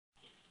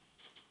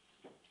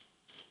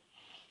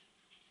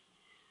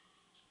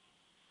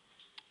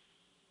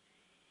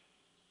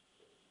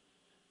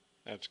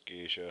That's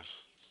Geisha.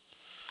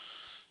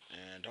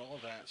 And all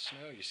that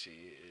snow you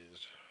see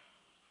is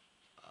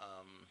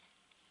um,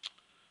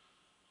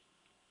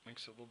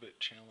 makes it a little bit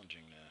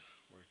challenging to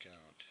work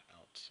out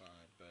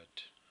outside, but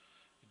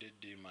I did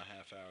do my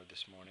half hour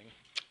this morning.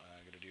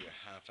 I'm going to do a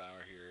half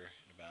hour here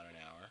in about an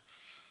hour,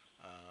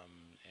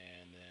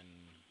 and then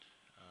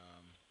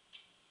um,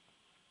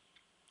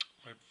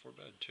 right before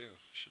bed too.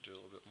 Should do a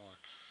little bit more.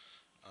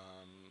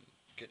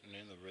 Getting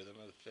in the rhythm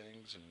of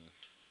things, and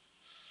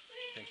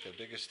I think the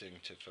biggest thing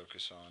to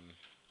focus on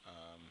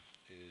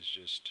is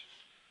just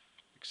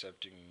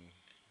accepting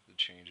the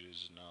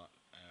changes, not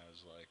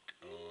as like,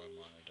 oh, I'm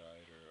on a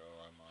diet or oh,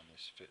 I'm on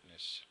this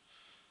fitness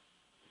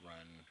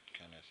run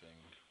kind of thing,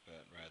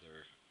 but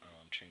rather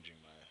I'm changing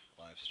my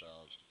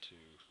lifestyle to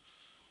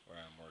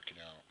where I'm working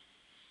out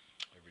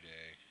every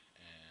day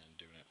and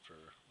doing it for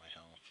my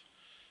health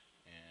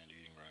and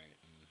eating right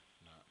and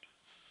not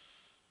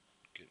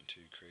getting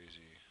too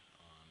crazy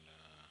on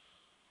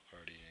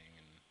partying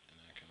and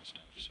that kind of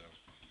stuff. So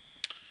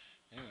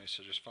anyway,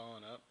 so just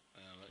following up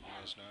and letting you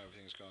guys know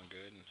everything's going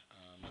good. And,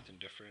 nothing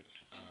different.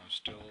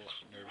 Still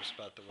nervous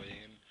about the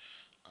weigh-in.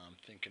 I'm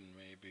thinking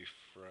maybe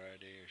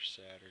Friday or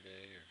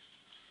Saturday or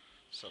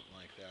something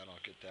like that.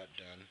 I'll get that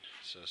done.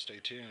 So stay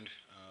tuned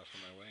for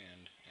my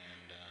weigh-in,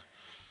 and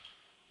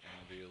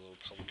it'll be a little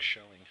public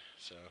showing.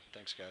 So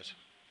thanks, guys.